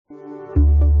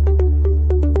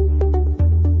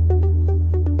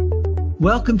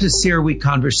Welcome to CERAWeek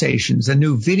Conversations, a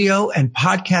new video and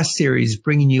podcast series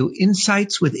bringing you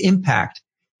insights with impact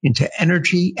into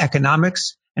energy,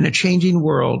 economics, and a changing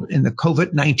world in the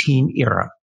COVID-19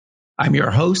 era. I'm your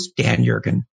host, Dan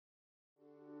Yergin.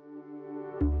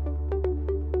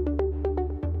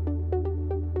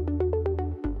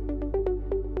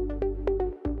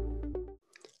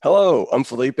 Hello, I'm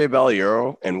Felipe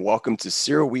Baliero, and welcome to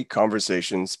CERAWeek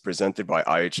Conversations presented by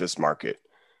IHS Markit.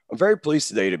 I'm very pleased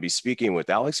today to be speaking with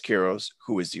Alex Quiroz,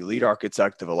 who is the lead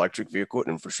architect of electric vehicle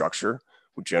infrastructure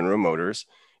with General Motors,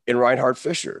 and Reinhard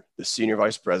Fischer, the senior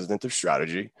vice president of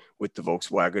strategy with the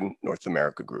Volkswagen North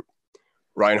America Group.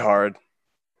 Reinhard,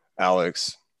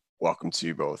 Alex, welcome to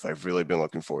you both. I've really been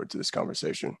looking forward to this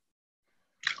conversation.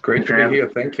 Great to be here.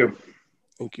 Thank you.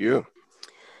 Thank you.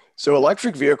 So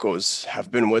electric vehicles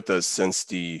have been with us since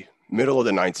the middle of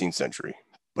the 19th century.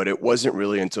 But it wasn't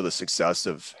really until the success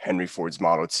of Henry Ford's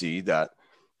Model T that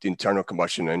the internal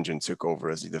combustion engine took over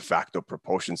as the de facto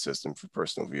propulsion system for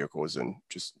personal vehicles and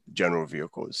just general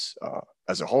vehicles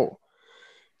as a whole.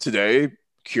 Today,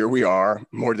 here we are,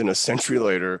 more than a century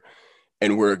later,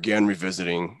 and we're again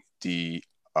revisiting the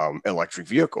electric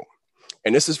vehicle.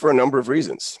 And this is for a number of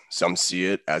reasons. Some see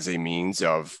it as a means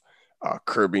of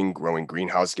curbing growing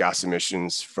greenhouse gas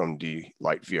emissions from the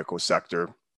light vehicle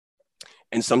sector,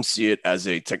 and some see it as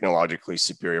a technologically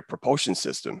superior propulsion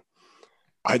system.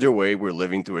 Either way, we're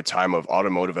living through a time of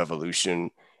automotive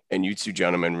evolution, and you two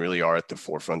gentlemen really are at the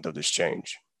forefront of this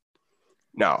change.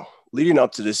 Now, leading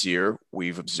up to this year,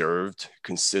 we've observed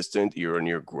consistent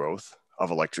year-on-year growth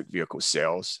of electric vehicle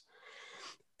sales.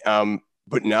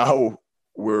 But now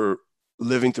we're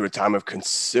living through a time of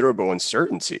considerable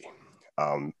uncertainty,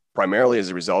 primarily as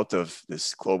a result of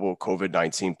this global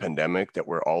COVID-19 pandemic that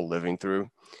we're all living through.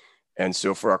 And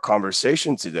so for our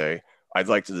conversation today, I'd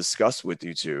like to discuss with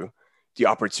you two the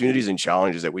opportunities and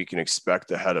challenges that we can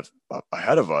expect ahead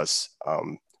of us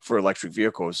for electric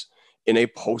vehicles in a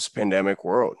post-pandemic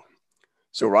world.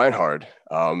 So Reinhard,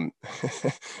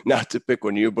 not to pick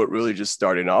on you, but really just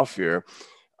starting off here,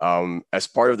 as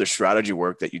part of the strategy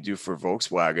work that you do for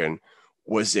Volkswagen,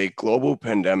 was a global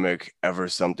pandemic ever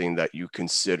something that you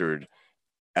considered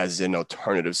as an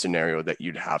alternative scenario that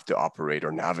you'd have to operate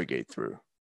or navigate through?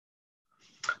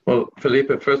 Well,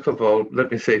 Felipe, first of all,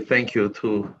 let me say thank you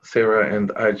to Sarah and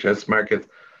IHS Markit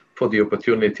for the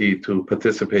opportunity to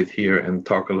participate here and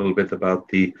talk a little bit about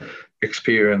the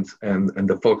experience and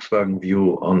the Volkswagen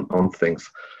view on things.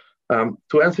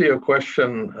 To answer your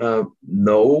question,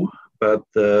 no, but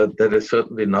that is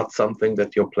certainly not something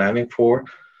that you're planning for.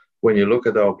 When you look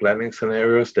at our planning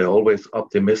scenarios, they're always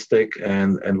optimistic,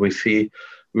 and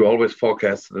we always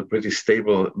forecast a pretty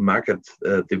stable market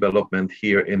development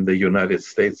here in the United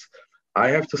States. I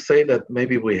have to say that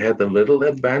maybe we had a little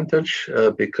advantage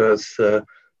because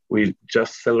we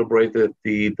just celebrated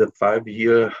the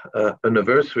 5-year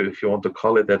anniversary, if you want to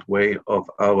call it that way, of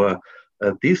our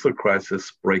diesel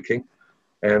crisis breaking.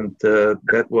 And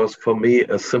that was, for me,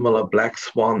 a similar black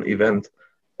swan event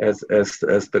as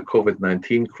the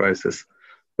COVID-19 crisis.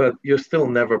 But you're still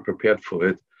never prepared for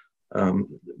it.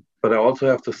 But I also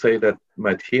have to say that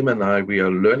my team and we are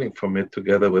learning from it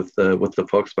together with the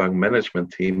Volkswagen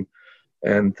management team.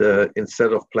 And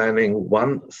instead of planning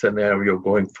one scenario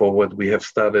going forward, we have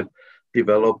started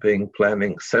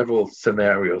planning several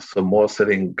scenarios. So more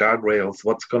setting guardrails.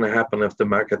 What's going to happen if the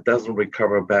market doesn't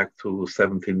recover back to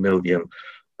 17 million?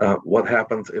 What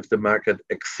happens if the market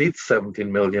exceeds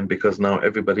 17 million because now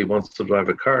everybody wants to drive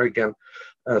a car again?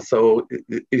 So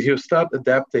you start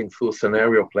adapting through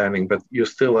scenario planning, but you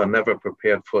still are never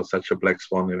prepared for such a black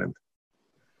swan event.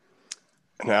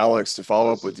 And Alex, to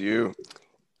follow up with you,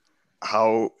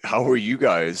 how are you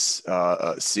guys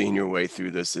seeing your way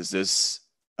through this? Is this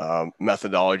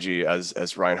methodology,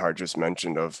 as Reinhard just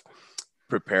mentioned, of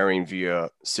preparing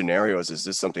via scenarios, is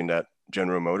this something that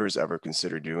General Motors ever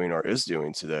considered doing or is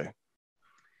doing today?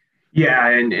 Yeah,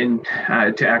 and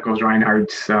to echo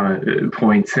Reinhard's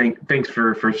points, thanks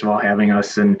for, first of all, having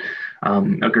us and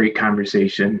a great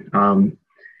conversation.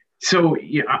 So,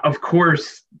 yeah, of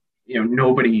course,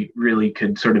 nobody really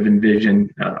could sort of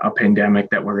envision a pandemic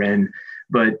that we're in.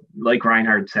 But like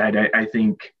Reinhard said, I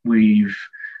think we've,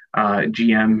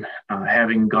 GM,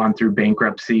 having gone through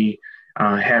bankruptcy,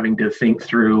 having to think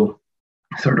through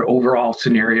sort of overall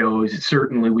scenarios.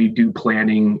 Certainly we do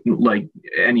planning like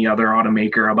any other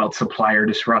automaker about supplier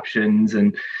disruptions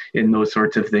and those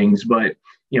sorts of things. But,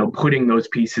 putting those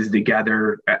pieces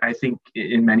together, I think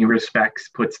in many respects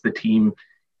puts the team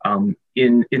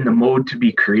in the mode to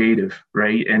be creative,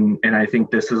 right? And I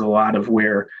think this is a lot of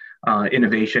where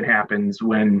innovation happens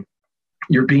when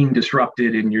you're being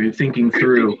disrupted and you're thinking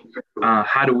through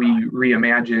how do we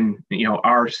reimagine,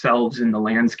 ourselves in the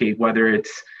landscape, whether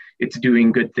it's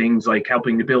doing good things like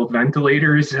helping to build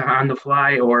ventilators on the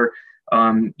fly, or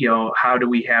how do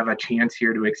we have a chance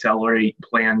here to accelerate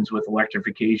plans with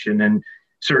electrification? And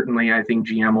certainly, I think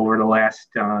GM over the last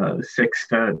 6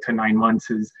 to 9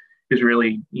 months is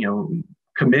really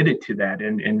committed to that,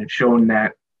 and it's shown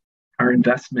that our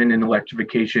investment in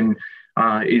electrification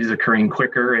is occurring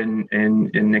quicker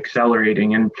and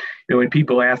accelerating. And when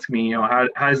people ask me, how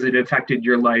has it affected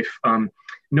your life?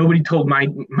 Nobody told my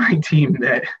team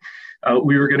that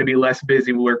we were going to be less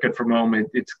busy working from home.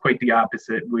 It's quite the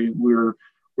opposite. We're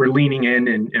leaning in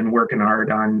and working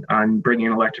hard on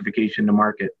bringing electrification to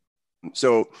market.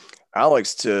 So,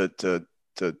 Alex, to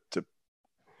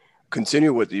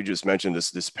continue what you just mentioned,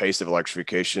 this pace of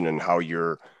electrification and how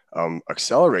you're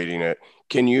accelerating it,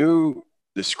 can you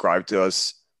describe to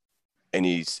us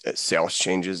any sales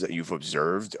changes that you've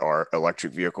observed? Are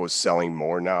electric vehicles selling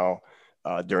more now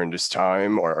during this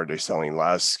time, or are they selling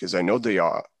less? Because I know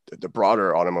the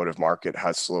broader automotive market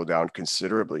has slowed down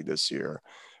considerably this year.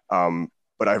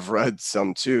 But I've read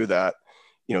some too that,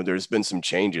 there's been some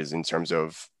changes in terms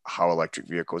of how electric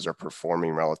vehicles are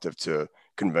performing relative to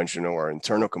conventional or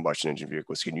internal combustion engine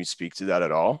vehicles. Can you speak to that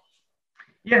at all?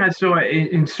 Yeah, so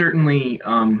and certainly,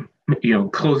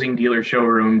 closing dealer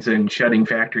showrooms and shutting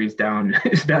factories down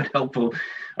is not helpful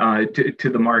to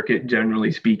the market,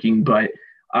 generally speaking. But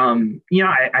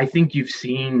I think you've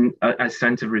seen a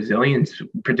sense of resilience,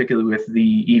 particularly with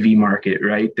the EV market,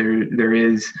 right? There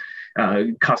is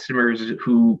customers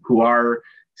who are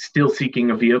still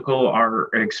seeking a vehicle, are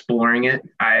exploring it.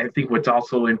 I think what's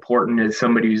also important is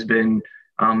somebody who's been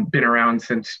around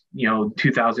since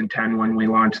 2010 when we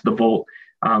launched the Volt.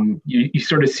 You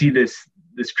sort of see this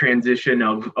transition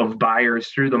of buyers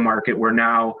through the market, where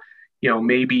now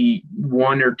maybe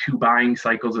 1 or 2 buying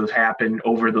cycles have happened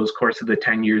over those course of the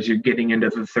 10 years. You're getting into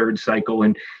the third cycle,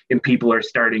 and people are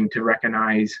starting to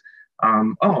recognize,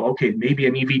 okay, maybe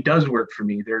an EV does work for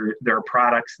me. There are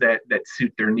products that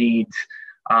suit their needs,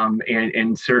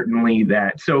 and certainly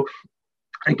that. So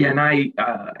again, I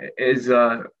as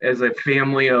a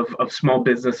family of small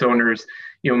business owners,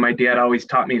 my dad always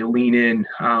taught me to lean in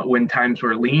when times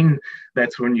were lean.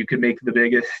 That's when you could make the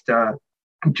biggest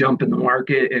jump in the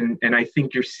market. And I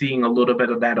think you're seeing a little bit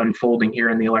of that unfolding here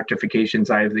in the electrification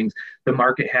side of things. The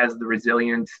market has the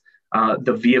resilience.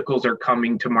 The vehicles are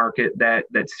coming to market that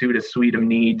suit a suite of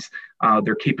needs.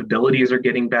 Their capabilities are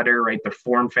getting better, right? The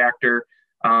form factor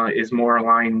is more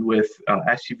aligned with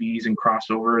SUVs and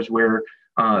crossovers, where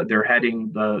they're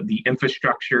heading. The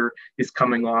infrastructure is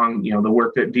coming along. The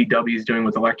work that VW is doing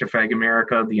with Electrify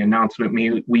America, the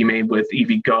announcement we made with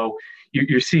EVgo,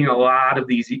 you're seeing a lot of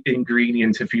these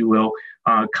ingredients, if you will,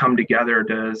 come together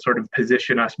to sort of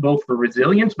position us both for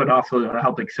resilience, but also to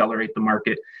help accelerate the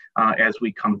market as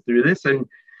we come through this. And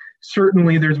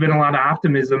certainly there's been a lot of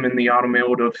optimism in the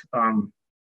automotive,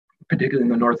 particularly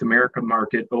in the North American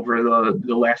market over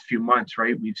the last few months,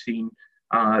 right? We've seen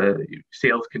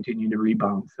sales continue to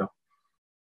rebound. So,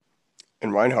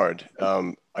 and Reinhard,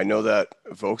 I know that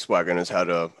Volkswagen has had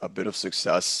a bit of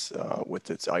success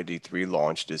with its ID.3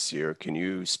 launch this year. Can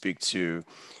you speak to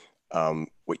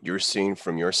what you're seeing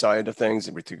from your side of things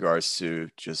with regards to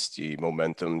just the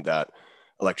momentum that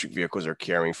electric vehicles are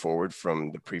carrying forward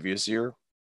from the previous year?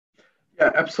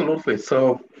 Yeah, absolutely.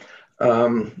 So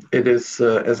it is,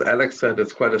 as Alex said,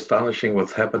 it's quite astonishing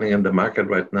what's happening in the market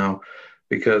right now.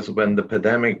 Because when the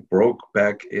pandemic broke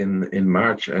back in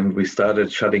March and we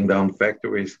started shutting down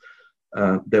factories,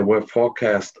 there were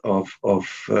forecasts of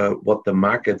what the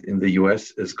market in the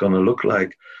US is going to look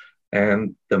like.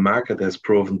 And the market has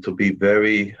proven to be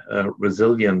very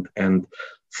resilient. And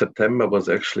September was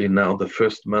actually now the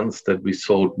first month that we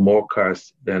sold more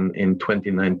cars than in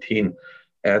 2019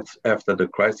 after the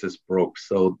crisis broke.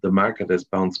 So the market has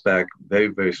bounced back very,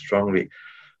 very strongly.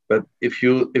 But if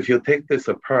you take this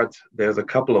apart, there's a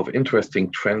couple of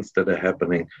interesting trends that are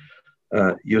happening.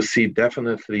 You see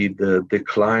definitely the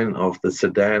decline of the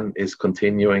sedan is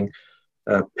continuing.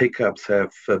 Pickups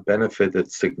have benefited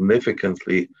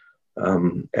significantly,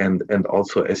 and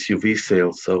also SUV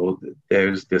sales. So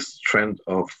there's this trend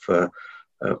of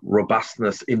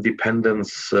robustness,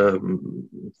 independence,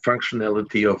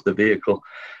 functionality of the vehicle.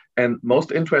 And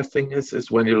most interesting is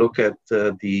when you look at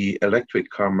the electric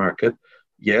car market.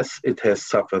 Yes, it has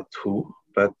suffered too,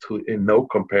 but in no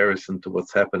comparison to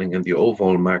what's happening in the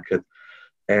overall market.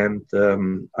 And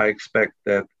I expect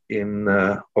that in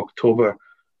October,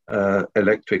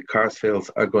 electric car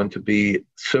sales are going to be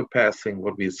surpassing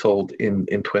what we sold in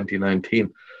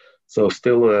 2019. So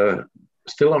still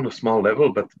still on a small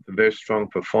level, but very strong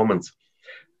performance.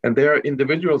 And there are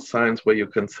individual signs where you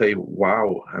can say,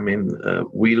 wow, I mean,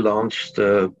 we launched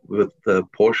with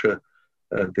Porsche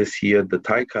this year, the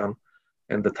Taycan.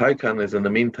 And the Taycan is, in the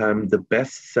meantime, the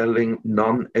best-selling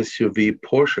non-SUV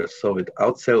Porsche. So it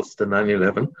outsells the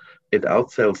 911, it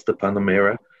outsells the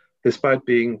Panamera, despite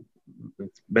being, in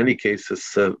many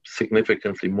cases,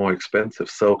 significantly more expensive.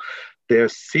 So there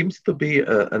seems to be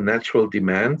a natural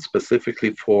demand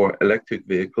specifically for electric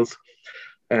vehicles.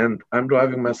 And I'm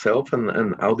driving myself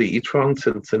an Audi e-tron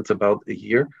since about a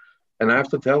year. And I have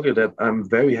to tell you that I'm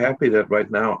very happy that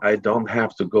right now I don't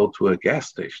have to go to a gas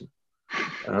station.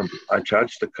 I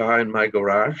charge the car in my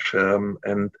garage,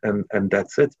 and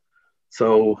that's it.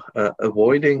 So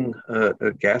avoiding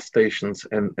gas stations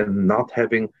and not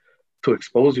having to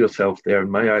expose yourself there, in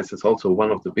my eyes, is also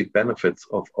one of the big benefits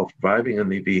of driving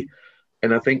an EV.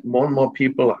 And I think more and more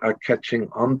people are catching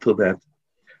on to that.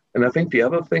 And I think the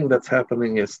other thing that's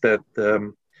happening is that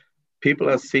people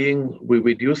are seeing we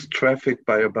reduced traffic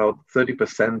by about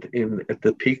 30% at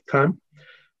the peak time,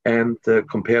 and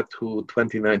compared to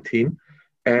 2019.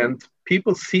 And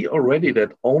people see already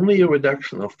that only a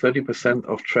reduction of 30%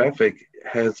 of traffic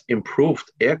has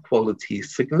improved air quality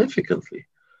significantly.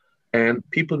 And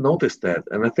people notice that.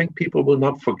 And I think people will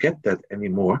not forget that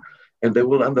anymore. And they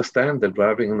will understand that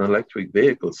driving an electric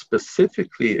vehicle,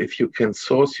 specifically if you can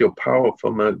source your power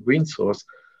from a green source,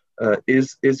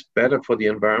 is better for the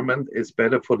environment, is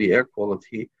better for the air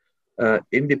quality,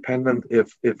 independent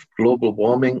if global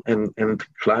warming and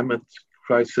climate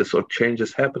crisis or change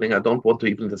is happening. I don't want to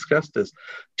even discuss this.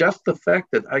 Just the fact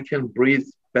that I can breathe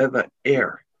better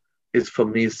air is, for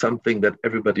me, something that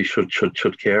everybody should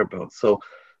care about. So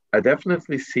I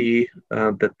definitely see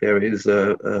that there is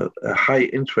a high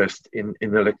interest in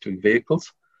electric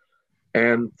vehicles.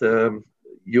 And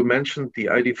you mentioned the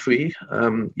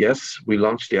ID.3. Yes, we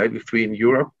launched the ID.3 in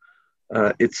Europe.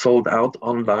 It sold out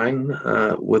online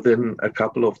within a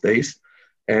couple of days.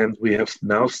 And we have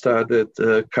now started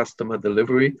customer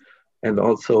delivery and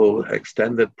also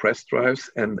extended press drives.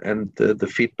 And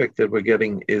the feedback that we're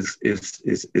getting is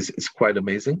quite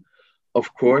amazing.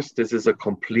 Of course, this is a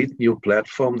complete new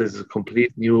platform. This is a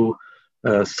complete new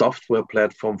software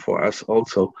platform for us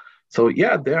also. So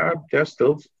yeah, there are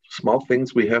still small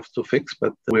things we have to fix,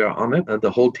 but we are on it, and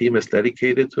the whole team is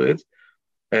dedicated to it.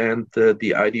 And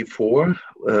the ID.4,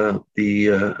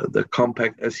 the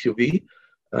compact SUV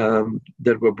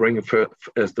that we're bringing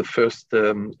as the first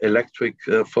electric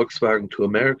Volkswagen to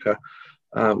America,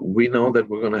 we know that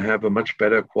we're going to have a much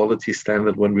better quality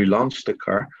standard when we launch the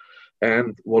car.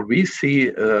 And what we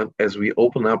see as we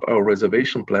open up our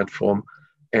reservation platform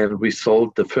and we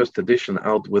sold the first edition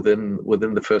out within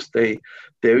the first day,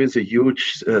 there is a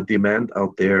huge demand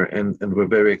out there, and we're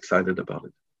very excited about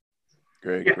it.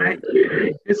 Great.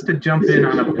 Just to jump in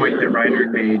on a point that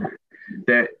Reinhard made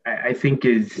that I think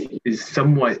is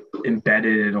somewhat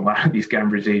embedded in a lot of these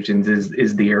conversations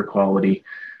is the air quality.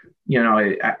 You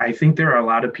know, I think there are a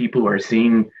lot of people who are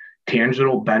seeing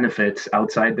tangible benefits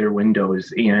outside their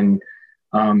windows. And,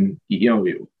 you know,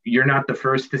 you're not the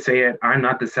first to say it. I'm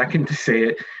not the second to say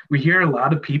it. We hear a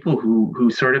lot of people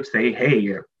who sort of say,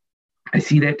 hey, I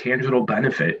see that tangible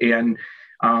benefit. And,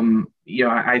 you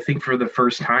know, I think for the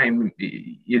first time,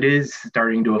 it is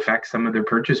starting to affect some of their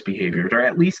purchase behaviors, or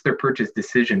at least their purchase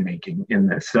decision-making in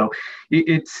this. So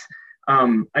it's, I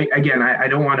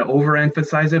don't want to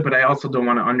overemphasize it, but I also don't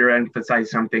want to underemphasize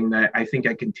something that I think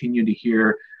I continue to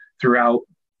hear throughout,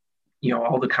 you know,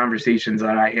 all the conversations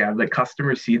that I have, that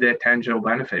customers see that tangible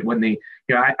benefit when they,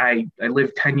 you know, I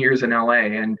lived 10 years in LA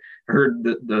and heard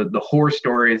the horror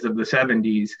stories of the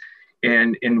 70s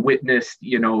and witnessed,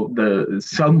 you know, the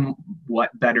somewhat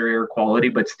better air quality,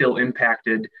 but still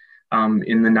impacted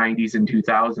in the 90s and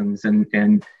 2000s.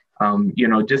 And you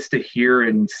know, just to hear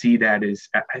and see that is,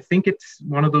 I think it's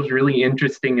one of those really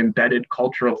interesting embedded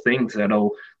cultural things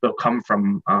they'll come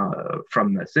from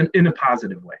this in a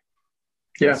positive way.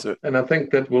 Yeah, and I think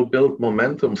that will build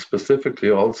momentum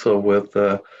specifically also with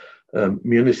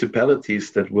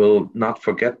municipalities that will not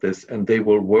forget this, and they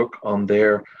will work on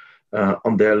their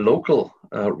local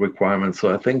requirements.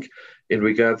 So I think in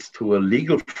regards to a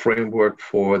legal framework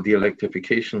for the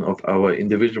electrification of our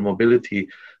individual mobility,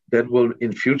 that will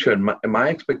in future, and my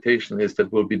expectation is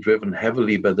that will be driven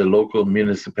heavily by the local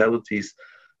municipalities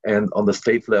and on the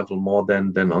state level more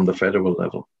than on the federal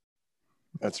level.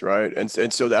 That's right. And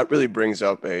so that really brings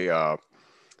up a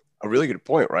really good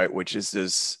point, right? Which is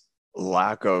this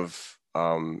lack of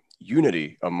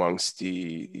unity amongst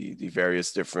the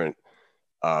various different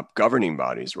governing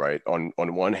bodies, right? On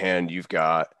one hand, you've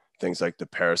got things like the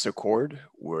Paris Accord,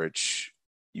 which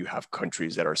You have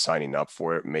countries that are signing up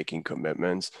for it, making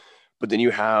commitments. But then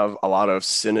you have a lot of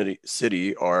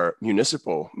city or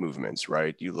municipal movements,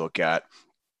 right? You look at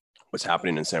what's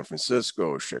happening in San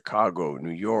Francisco, Chicago,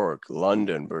 New York,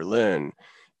 London, Berlin,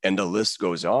 and the list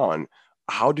goes on.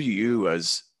 How do you,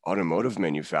 as automotive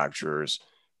manufacturers,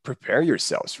 prepare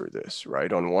yourselves for this,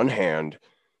 right? On one hand,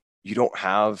 you don't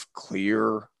have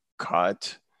clear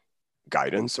cut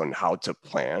guidance on how to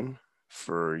plan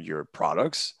for your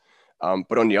products.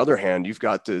 But on the other hand, you've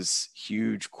got this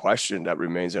huge question that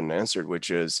remains unanswered,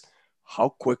 which is how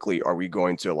quickly are we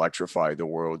going to electrify the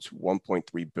world's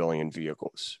 1.3 billion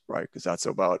vehicles, right? Because that's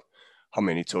about how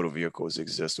many total vehicles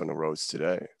exist on the roads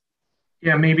today.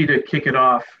 Yeah, maybe to kick it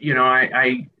off,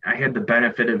 I had the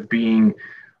benefit of being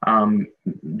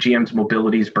GM's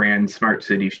Mobility's brand Smart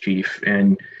Cities chief,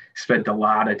 and spent a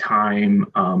lot of time,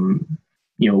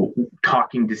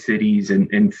 talking to cities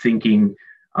and thinking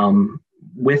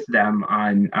with them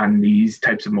on these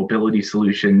types of mobility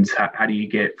solutions. How do you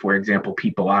get, for example,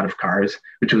 people out of cars,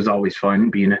 which was always fun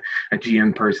being a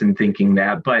GM person thinking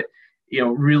that, but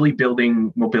really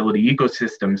building mobility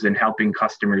ecosystems and helping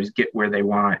customers get where they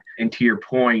want. And to your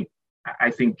point,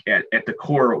 I think at the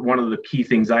core, one of the key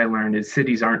things I learned is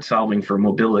cities aren't solving for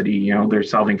mobility. They're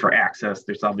solving for access,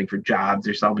 they're solving for jobs,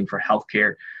 they're solving for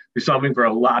healthcare, they're solving for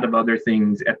a lot of other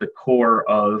things at the core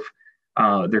of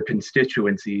their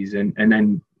constituencies. And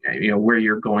then, where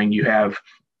you're going, you have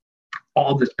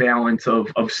all this balance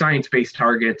of science-based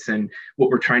targets and what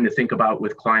we're trying to think about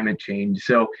with climate change.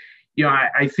 So,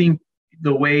 I think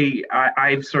the way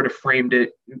I've sort of framed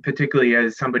it, particularly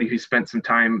as somebody who spent some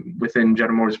time within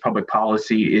General Motors public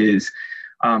policy, is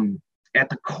at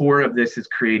the core of this is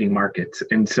creating markets.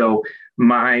 And so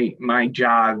my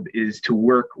job is to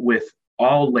work with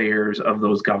all layers of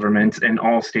those governments and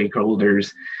all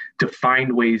stakeholders to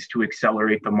find ways to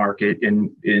accelerate the market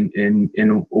in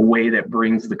a way that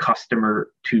brings the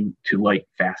customer to light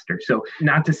faster. So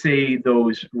not to say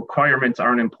those requirements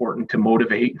aren't important to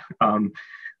motivate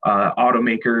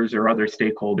automakers or other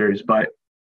stakeholders, but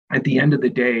at the end of the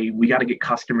day, we got to get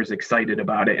customers excited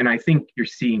about it. And I think you're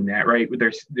seeing that, right?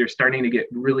 They're starting to get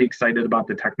really excited about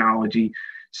the technology.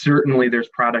 Certainly there's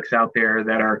products out there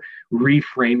that are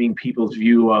reframing people's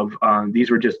view of these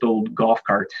were just old golf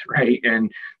carts, right?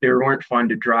 And they weren't fun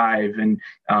to drive. And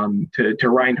to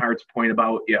Reinhardt's point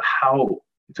about how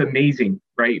it's amazing,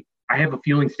 right? I have a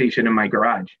fueling station in my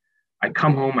garage. I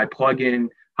come home, I plug in.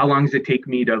 How long does it take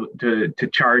me to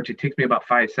charge? It takes me about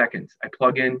 5 seconds. I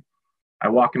plug in, I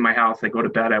walk in my house, I go to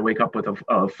bed, I wake up with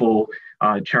a full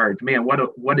charge. Man,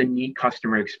 what a neat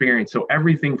customer experience. So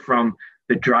everything from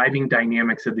the driving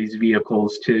dynamics of these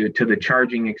vehicles to the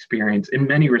charging experience in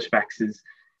many respects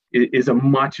is a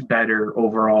much better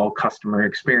overall customer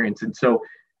experience. And so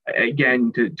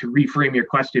again, to reframe your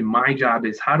question, my job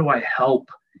is how do I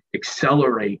help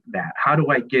accelerate that? How do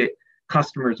I get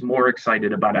customers more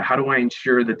excited about it? How do I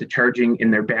ensure that the charging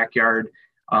in their backyard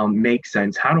makes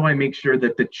sense? How do I make sure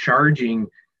that the charging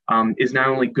is not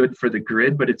only good for the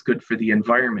grid, but it's good for the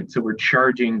environment? So we're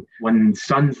charging when the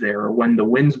sun's there or when the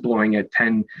wind's blowing at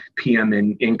 10 p.m.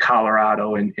 in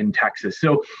Colorado and in Texas.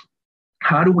 So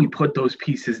how do we put those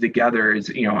pieces together is,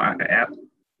 at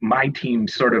my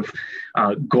team's sort of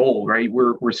goal, right?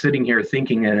 We're sitting here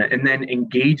thinking and then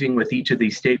engaging with each of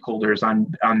these stakeholders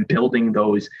on building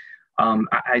those.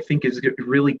 I think is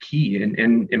really key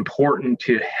and important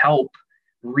to help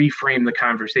reframe the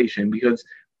conversation, because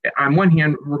on one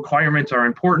hand, requirements are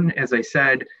important, as I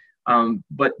said,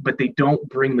 but they don't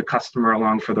bring the customer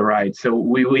along for the ride. So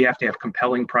we have to have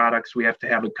compelling products. We have to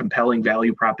have a compelling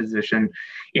value proposition.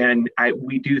 And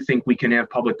we do think we can have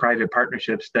public-private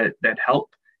partnerships that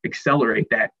help accelerate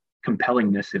that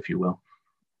compellingness, if you will.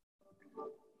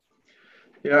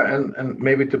 Yeah, and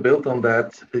maybe to build on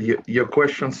that, your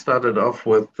question started off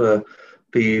with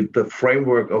the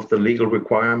framework of the legal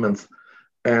requirements.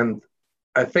 And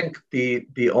I think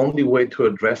the only way to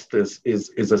address this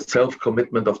is a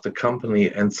self-commitment of the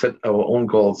company and set our own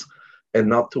goals, and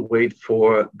not to wait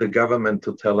for the government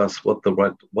to tell us what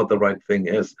the right thing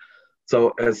is.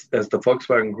 So as the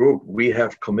Volkswagen Group, we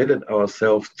have committed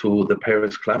ourselves to the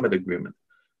Paris Climate Agreement.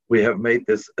 We have made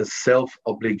this a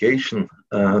self-obligation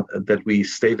that we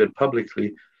stated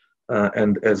publicly,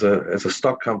 and as a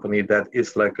stock company, that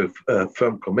is like a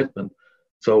firm commitment.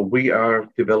 So we are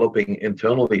developing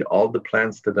internally all the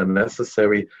plans that are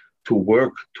necessary to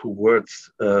work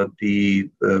towards the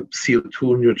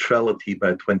CO2 neutrality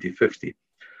by 2050.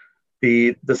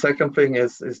 The second thing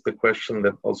is the question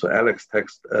that also Alex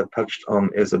touched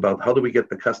on, is about how do we get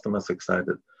the customers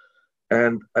excited?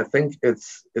 And I think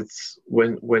it's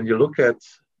when you look at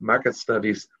market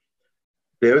studies,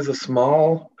 there is a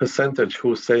small percentage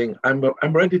who's saying,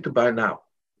 I'm ready to buy now.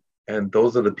 And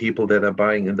those are the people that are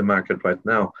buying in the market right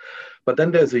now. But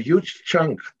then there's a huge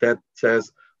chunk that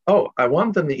says, oh, I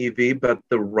want an EV, but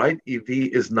the right EV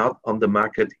is not on the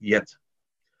market yet.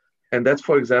 And that's,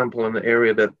 for example, an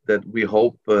area that we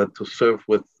hope to serve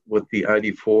with the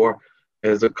ID.4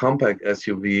 as a compact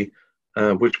SUV,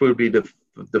 which will be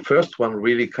the first one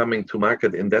really coming to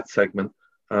market in that segment.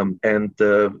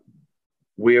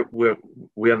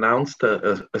 We announced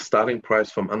a starting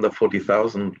price from under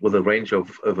 40,000 with a range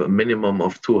of a minimum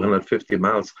of 250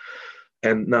 miles.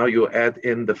 And now you add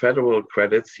in the federal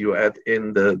credits, you add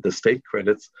in the state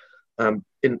credits.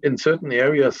 In certain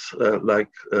areas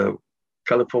like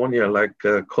California, like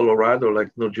Colorado, like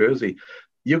New Jersey,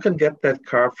 you can get that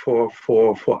car for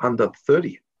under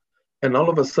 30. And all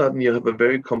of a sudden you have a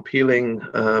very compelling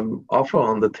offer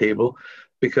on the table,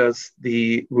 because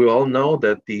we all know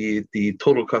that the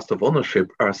total cost of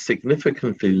ownership are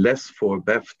significantly less for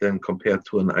BEV than compared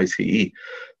to an ICE.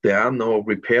 There are no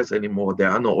repairs anymore.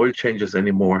 There are no oil changes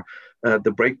anymore.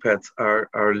 The brake pads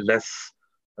are less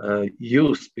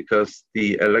used because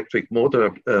the electric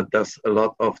motor does a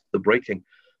lot of the braking.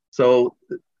 So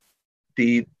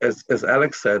as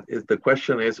Alex said, the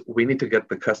question is, we need to get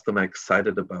the customer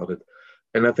excited about it.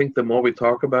 And I think the more we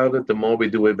talk about it, the more we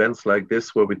do events like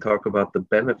this, where we talk about the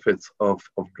benefits of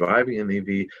driving an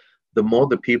EV, the more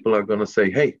the people are going to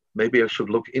say, hey, maybe I should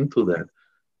look into that.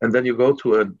 And then you go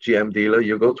to a GM dealer,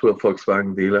 you go to a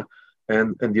Volkswagen dealer,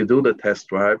 and you do the test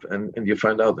drive, and you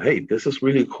find out, hey, this is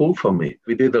really cool for me.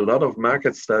 We did a lot of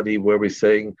market study where we're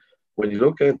saying, when you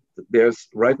look at, there's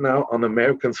right now on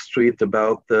American street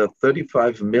about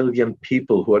 35 million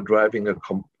people who are driving a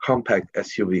compact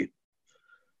SUV.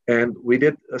 And we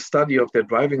did a study of their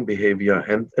driving behavior,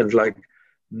 and like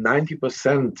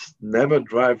 90% never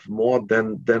drive more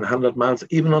than 100 miles,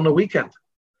 even on a weekend.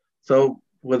 So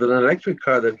with an electric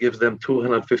car that gives them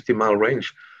 250 mile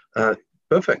range,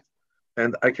 perfect.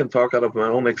 And I can talk out of my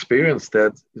own experience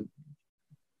that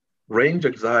range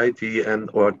anxiety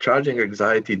or charging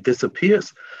anxiety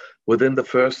disappears within the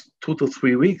first 2 to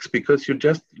 3 weeks, because you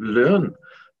just learn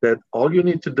that all you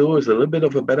need to do is a little bit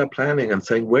of a better planning and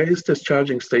saying, where is this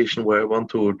charging station where I want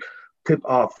to tip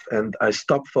off? And I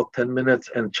stop for 10 minutes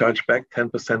and charge back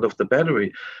 10% of the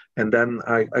battery. And then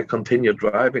I continue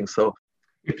driving. So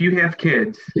if you have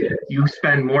kids, you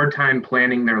spend more time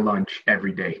planning their lunch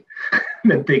every day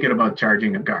than thinking about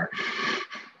charging a car.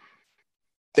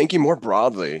 Thinking more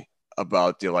broadly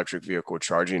about the electric vehicle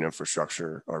charging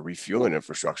infrastructure, or refueling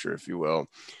infrastructure, if you will,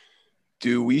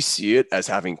 do we see it as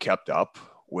having kept up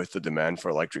with the demand for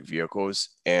electric vehicles?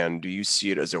 And do you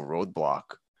see it as a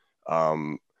roadblock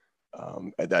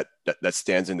that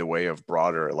stands in the way of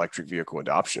broader electric vehicle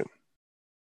adoption?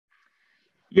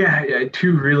 Yeah,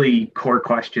 two really core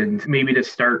questions. Maybe to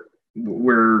start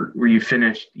where you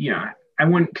finished, I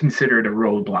wouldn't consider it a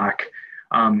roadblock.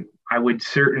 I would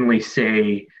certainly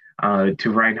say,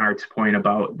 to Reinhardt's point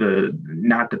about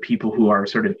not the people who are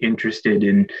sort of interested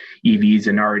in EVs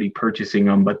and already purchasing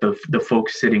them, but the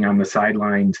folks sitting on the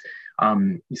sidelines,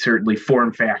 certainly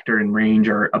form factor and range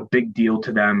are a big deal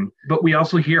to them. But we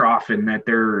also hear often that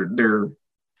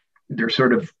they're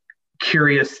sort of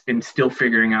curious and still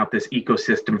figuring out this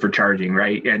ecosystem for charging,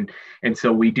 right? And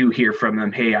so we do hear from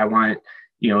them, hey, I want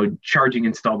charging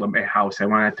installed on my house. I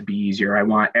want it to be easier. I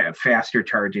want faster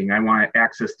charging. I want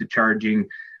access to charging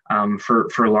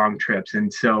for long trips.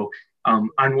 And so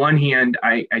on one hand,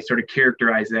 I sort of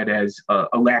characterize that as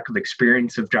a lack of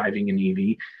experience of driving an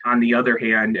EV. On the other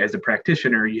hand, as a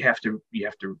practitioner, you have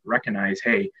to recognize,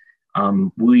 hey,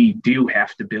 we do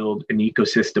have to build an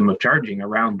ecosystem of charging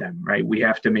around them, right? We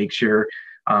have to make sure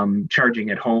charging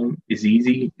at home is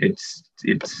easy. It's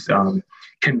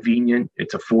convenient.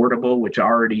 It's affordable, which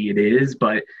already it is,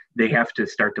 but they have to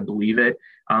start to believe it.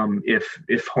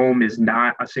 If home is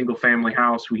not a single family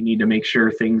house, we need to make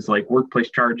sure things like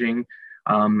workplace charging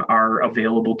are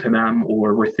available to them,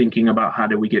 or we're thinking about how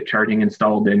do we get charging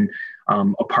installed in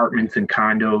apartments and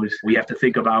condos. We have to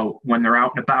think about when they're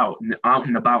out and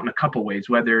about in a couple ways,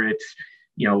 whether it's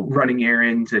running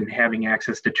errands and having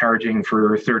access to charging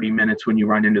for 30 minutes when you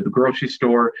run into the grocery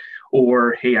store,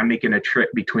 or, hey, I'm making a trip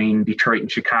between Detroit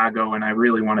and Chicago, and I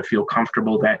really want to feel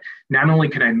comfortable that not only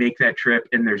can I make that trip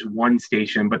and there's one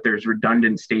station, but there's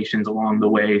redundant stations along the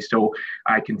way, so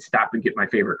I can stop and get my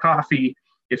favorite coffee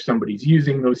if somebody's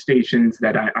using those stations,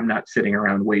 that I'm not sitting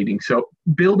around waiting. So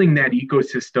building that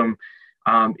ecosystem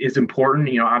is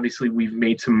important. Obviously we've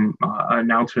made some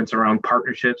announcements around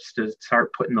partnerships to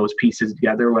start putting those pieces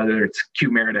together, whether it's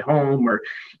Qmerit at home or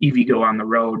EVgo on the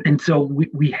road. And so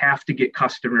we have to get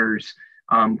customers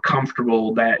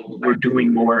comfortable that we're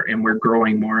doing more and we're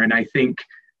growing more. And I think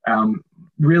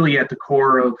really at the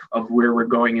core of where we're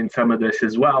going in some of this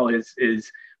as well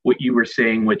is what you were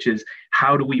saying, which is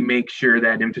how do we make sure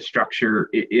that infrastructure,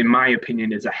 in my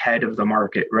opinion, is ahead of the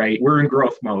market, right? We're in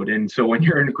growth mode. And so when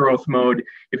you're in growth mode,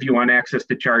 if you want access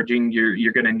to charging,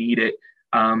 you're going to need it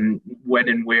when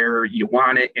and where you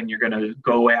want it, and you're going to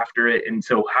go after it. And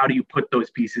so how do you put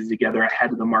those pieces together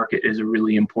ahead of the market is a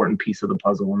really important piece of the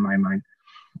puzzle in my mind.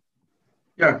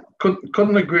 Yeah,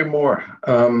 couldn't agree more.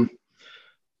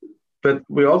 But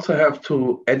we also have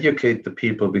to educate the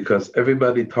people, because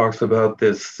everybody talks about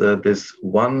this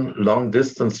one long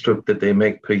distance trip that they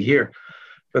make per year.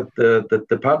 But the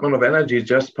Department of Energy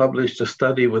just published a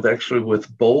study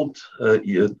with Bolt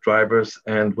drivers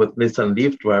and with Nissan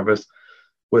Leaf drivers,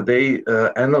 where they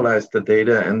analyzed the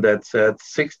data, and that said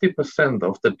 60%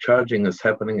 of the charging is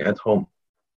happening at home.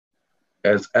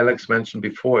 As Alex mentioned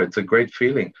before, it's a great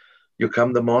feeling. You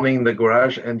come the morning in the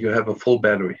garage and you have a full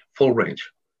battery, full range.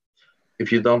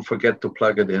 If you don't forget to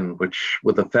plug it in, which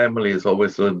with a family is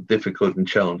always a little difficult and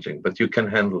challenging, but you can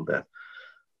handle that.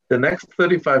 The next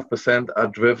 35% are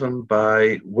driven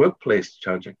by workplace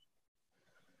charging.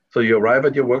 So you arrive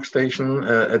at your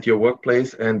workstation, at your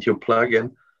workplace, and you plug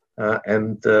in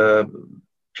and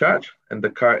charge. And the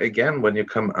car, again, when you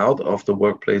come out of the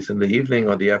workplace in the evening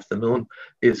or the afternoon,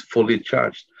 is fully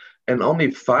charged. And only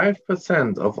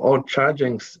 5% of all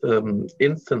charging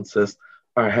instances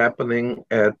are happening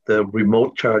at the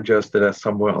remote chargers that are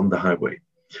somewhere on the highway.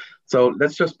 So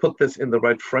let's just put this in the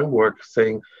right framework,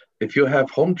 saying if you have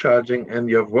home charging and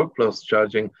you have workplace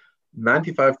charging,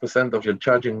 95% of your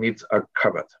charging needs are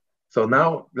covered. So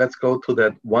now let's go to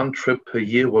that one trip per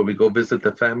year where we go visit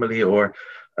the family or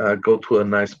go to a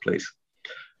nice place.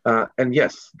 And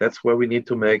yes, that's where we need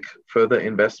to make further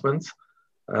investments.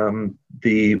 When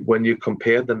you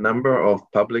compare the number of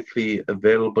publicly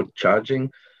available charging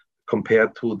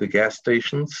compared to the gas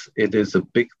stations, it is a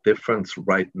big difference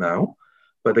right now.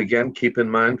 But again, keep in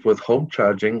mind with home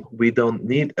charging, we don't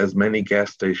need as many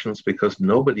gas stations because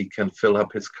nobody can fill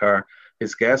up his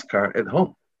gas car at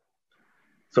home.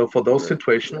 So for those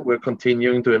situations, we're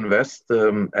continuing to invest.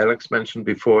 Alex mentioned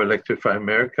before Electrify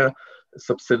America, a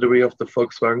subsidiary of the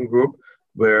Volkswagen Group,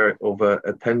 where over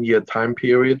a 10-year time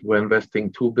period, we're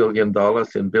investing $2 billion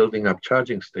in building up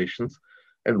charging stations.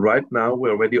 And right now,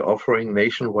 we're already offering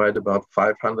nationwide about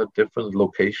 500 different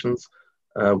locations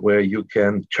where you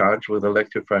can charge with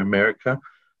Electrify America.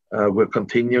 We're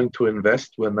continuing to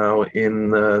invest. We're now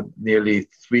in nearly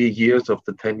 3 years of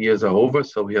the 10 years are over,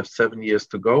 so we have 7 years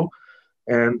to go.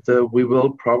 And we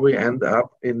will probably end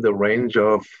up in the range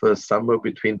of somewhere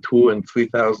between 2,000 and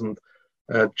 3,000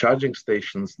 charging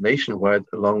stations nationwide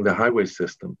along the highway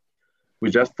system.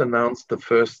 We just announced the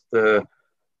first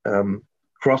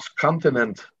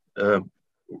cross-continent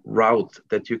route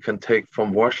that you can take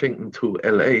from Washington to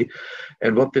LA.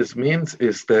 And what this means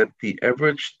is that the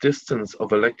average distance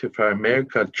of Electrify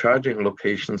America charging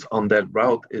locations on that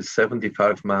route is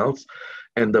 75 miles,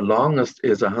 and the longest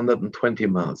is 120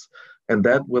 miles. And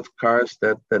that with cars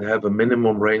that have a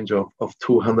minimum range of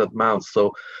 200 miles.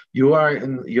 So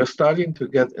you're starting to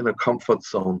get in a comfort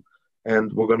zone.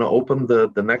 And we're going to open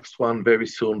the next one very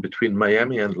soon between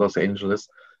Miami and Los Angeles,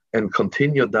 and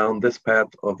continue down this path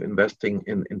of investing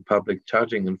in public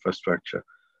charging infrastructure.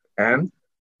 And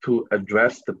to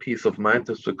address the peace of mind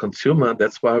of the consumer,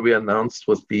 that's why we announced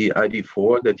with the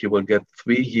ID4 that you will get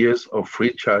 3 years of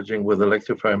free charging with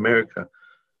Electrify America.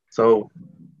 So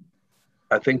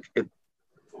I think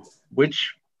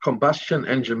which combustion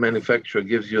engine manufacturer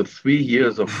gives you 3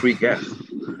 years of free gas?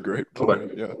 Great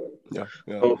point. Yeah.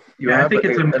 So I think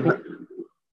it's important.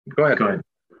 Go ahead.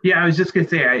 Yeah, I was just going to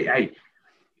say,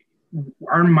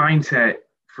 our mindset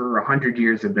for 100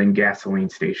 years have been gasoline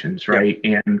stations, right?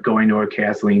 Yep. And going to a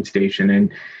gasoline station,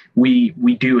 and we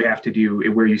do have to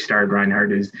do where you started,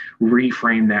 Reinhard, is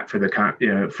reframe that for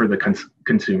the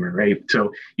consumer, right?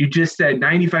 So you just said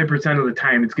 95% of the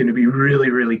time it's going to be really,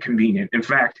 really convenient. In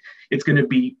fact, it's going to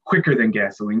be quicker than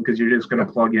gasoline because you're just going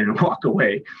to plug in and walk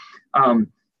away.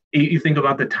 You think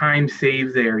about the time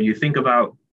saved there. You think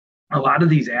about a lot of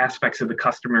these aspects of the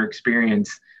customer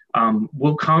experience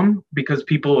will come because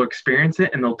people will experience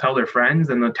it, and they'll tell their friends,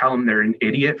 and they'll tell them they're an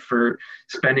idiot for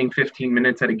spending 15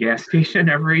 minutes at a gas station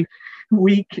every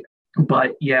week.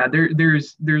 But yeah,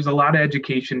 there's a lot of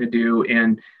education to do,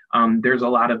 and there's a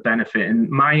lot of benefit. And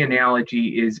my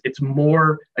analogy is it's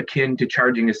more akin to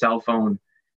charging a cell phone,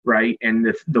 right?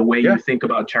 And the way you think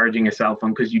about charging a cell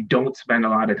phone, because you don't spend a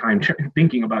lot of time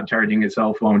thinking about charging a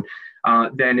cell phone,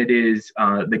 than it is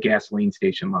the gasoline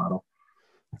station model.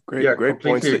 Great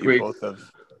points that you both have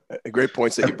Great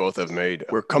points that you both have made.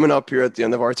 We're coming up here at the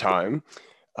end of our time.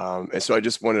 And so I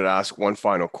just wanted to ask one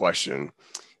final question.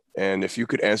 And if you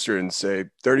could answer in, say,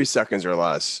 30 seconds or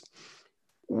less,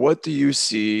 what do you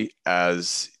see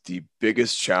as the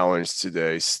biggest challenge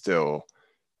today still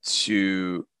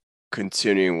to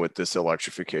continuing with this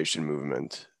electrification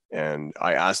movement? And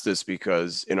I ask this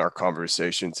because in our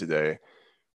conversation today,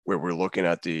 where we're looking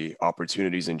at the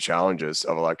opportunities and challenges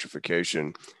of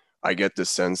electrification, I get the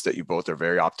sense that you both are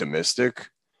very optimistic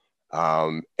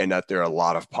and that there are a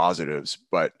lot of positives,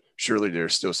 but surely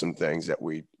there's still some things that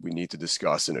we need to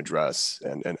discuss and address.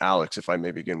 And Alex, if I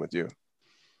may begin with you.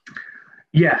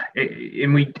 Yeah,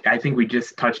 and I think we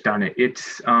just touched on it.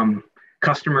 It's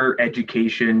customer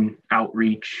education,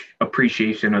 outreach,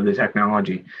 appreciation of the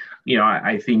technology.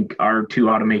 I think our two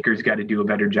automakers got to do a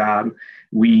better job.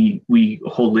 We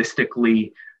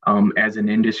holistically, as an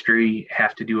industry,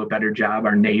 have to do a better job.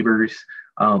 Our neighbors,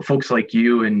 folks like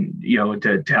you, and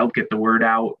to help get the word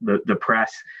out, the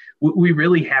press. We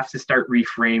really have to start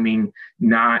reframing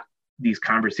not these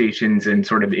conversations in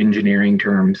sort of engineering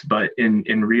terms, but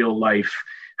in real life.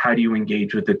 How do you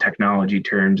engage with the technology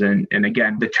terms? And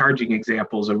again, the charging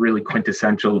example is a really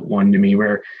quintessential one to me,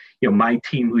 where my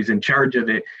team who's in charge of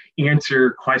it answer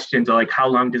questions like, how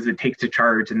long does it take to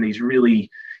charge? And these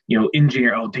really,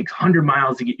 engineer, it takes 100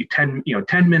 miles to get you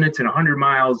 10 minutes and 100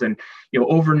 miles. And,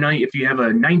 overnight, if you have a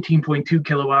 19.2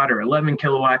 kilowatt or 11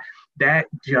 kilowatt, that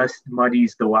just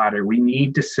muddies the water. We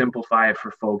need to simplify it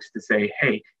for folks to say,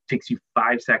 hey, it takes you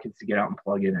 5 seconds to get out and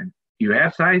plug it in. Do you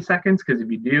have 5 seconds? Because if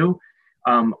you do,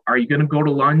 are you going to go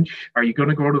to lunch? Are you going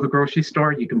to go to the grocery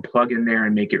store? You can plug in there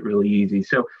and make it really easy.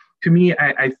 So to me,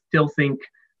 I still think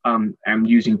I'm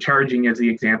using charging as the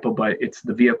example, but it's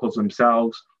the vehicles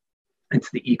themselves. It's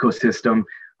the ecosystem.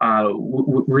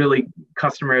 Really,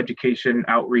 customer education,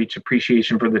 outreach,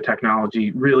 appreciation for the technology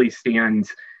really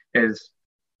stands as,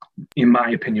 in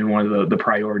my opinion, one of the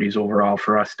priorities overall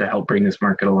for us to help bring this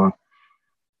market along.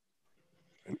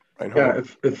 Yeah,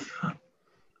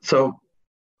 so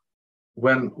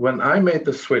when I made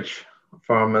the switch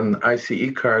from an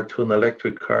ICE car to an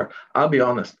electric car, I'll be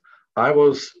honest, I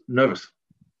was nervous.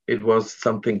 It was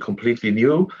something completely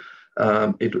new.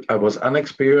 I was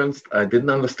unexperienced. I didn't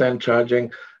understand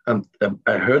charging.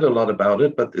 I heard a lot about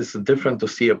it, but it's different to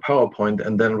see a PowerPoint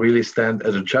and then really stand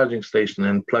at a charging station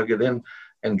and plug it in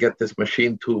and get this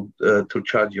machine to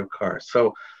charge your car.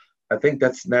 So I think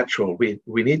that's natural.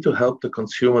 We need to help the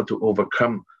consumer to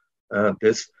overcome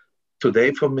this.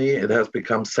 Today, for me, it has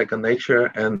become second nature,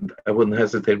 and I wouldn't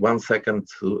hesitate 1 second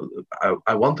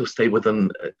I want to stay with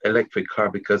an electric car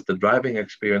because the driving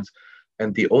experience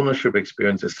and the ownership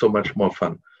experience is so much more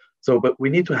fun. But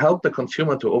we need to help the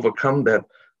consumer to overcome that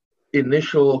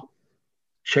initial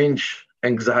change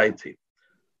anxiety.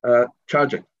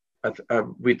 Charging.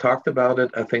 We talked about it.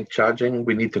 I think charging,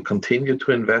 we need to continue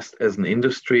to invest as an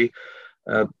industry.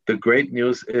 The great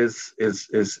news is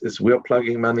we're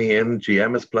plugging money in,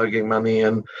 GM is plugging money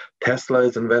in, Tesla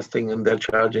is investing in their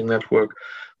charging network.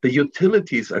 The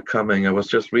utilities are coming. I was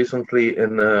just recently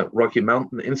in a Rocky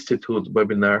Mountain Institute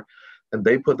webinar, and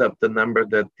they put up the number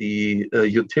that the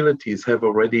utilities have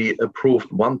already approved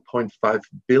 $1.5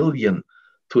 billion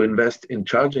to invest in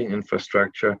charging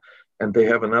infrastructure, and they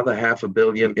have another $500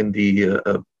 million in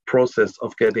the process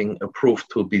of getting approved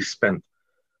to be spent.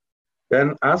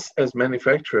 Then us as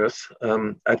manufacturers,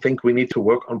 I think we need to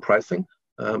work on pricing.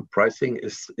 Pricing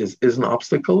is an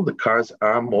obstacle. The cars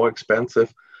are more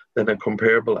expensive than a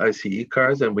comparable ICE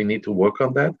cars, and we need to work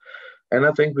on that. And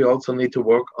I think we also need to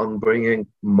work on bringing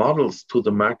models to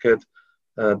the market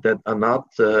that are not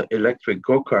electric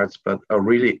go-karts, but are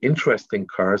really interesting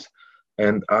cars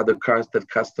and are the cars that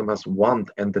customers want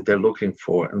and that they're looking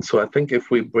for. And so I think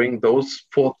if we bring those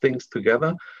 4 things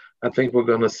together, I think we're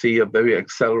going to see a very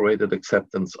accelerated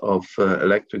acceptance of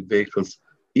electric vehicles,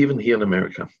 even here in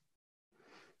America.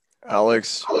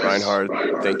 Alex, Reinhard,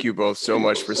 thank you both so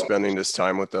much for spending this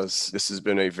time with us. This has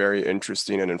been a very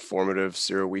interesting and informative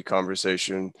CERAWeek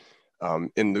conversation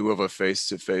in lieu of a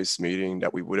face-to-face meeting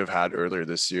that we would have had earlier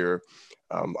this year.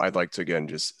 I'd like to, again,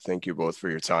 just thank you both for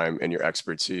your time and your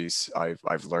expertise.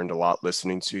 I've learned a lot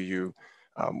listening to you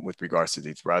with regards to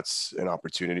the threats and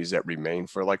opportunities that remain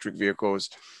for electric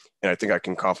vehicles. And I think I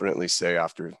can confidently say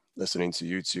after listening to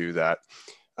you two that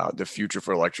the future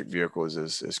for electric vehicles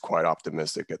is quite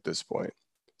optimistic at this point.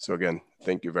 So again,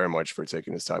 thank you very much for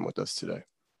taking this time with us today.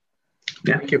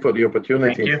 Yeah. Thank you for the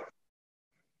opportunity. Thank you.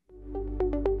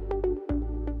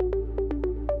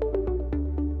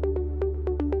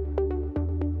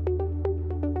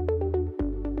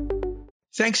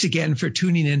 Thanks again for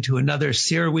tuning in to another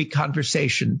CERAWeek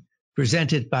conversation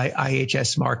presented by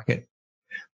IHS Markit.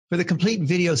 For the complete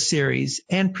video series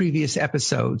and previous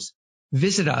episodes,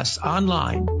 visit us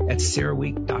online at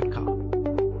CERAWeek.com.